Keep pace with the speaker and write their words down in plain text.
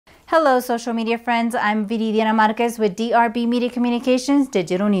Hello, social media friends. I'm Viridiana Marquez with DRB Media Communications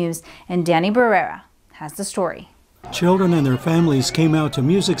Digital News, and Danny Barrera has the story. Children and their families came out to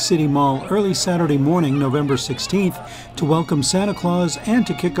Music City Mall early Saturday morning, November 16th, to welcome Santa Claus and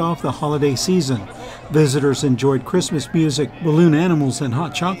to kick off the holiday season. Visitors enjoyed Christmas music, balloon animals, and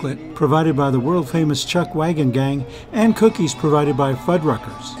hot chocolate provided by the world-famous Chuck Wagon Gang, and cookies provided by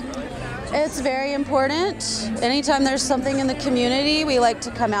Fuddruckers. It's very important. Anytime there's something in the community, we like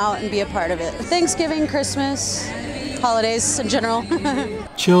to come out and be a part of it. Thanksgiving, Christmas, holidays in general.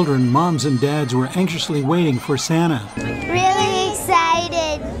 Children, moms, and dads were anxiously waiting for Santa. Really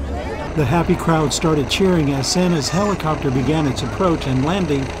excited. The happy crowd started cheering as Santa's helicopter began its approach and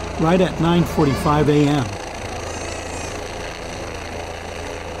landing right at 9:45 a.m.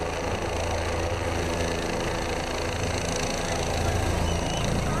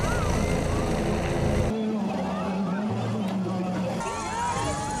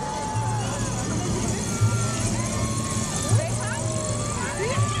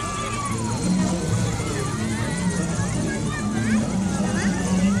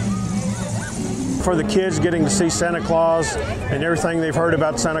 For the kids, getting to see Santa Claus and everything they've heard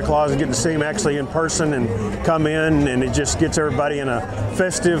about Santa Claus and getting to see him actually in person and come in, and it just gets everybody in a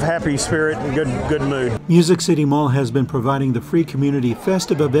festive, happy spirit and good mood. Music City Mall has been providing the free community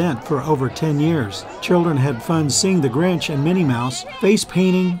festive event for over 10 years. Children had fun seeing the Grinch and Minnie Mouse, face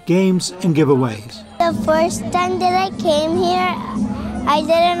painting, games, and giveaways. The first time that I came here, I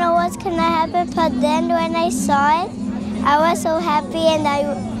didn't know what's gonna happen, but then when I saw it, I was so happy, and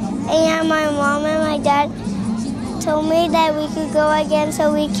my mom and my dad told me that we could go again,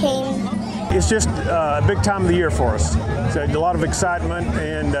 so we came. It's just a big time of the year for us. So a lot of excitement,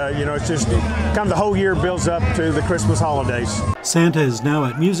 and it's just kind of the whole year builds up to the Christmas holidays. Santa is now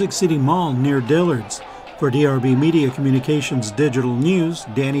at Music City Mall near Dillard's. For DRB Media Communications Digital News,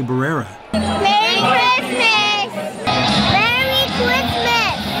 Danny Barrera. Merry Christmas! Merry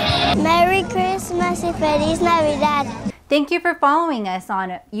Christmas! Merry Christmas y Feliz Navidad! Thank you for following us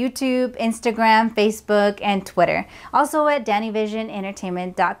on YouTube, Instagram, Facebook, and Twitter. Also at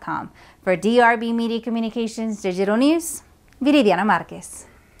DannyVisionEntertainment.com. For DRB Media Communications Digital News, Viridiana Marquez.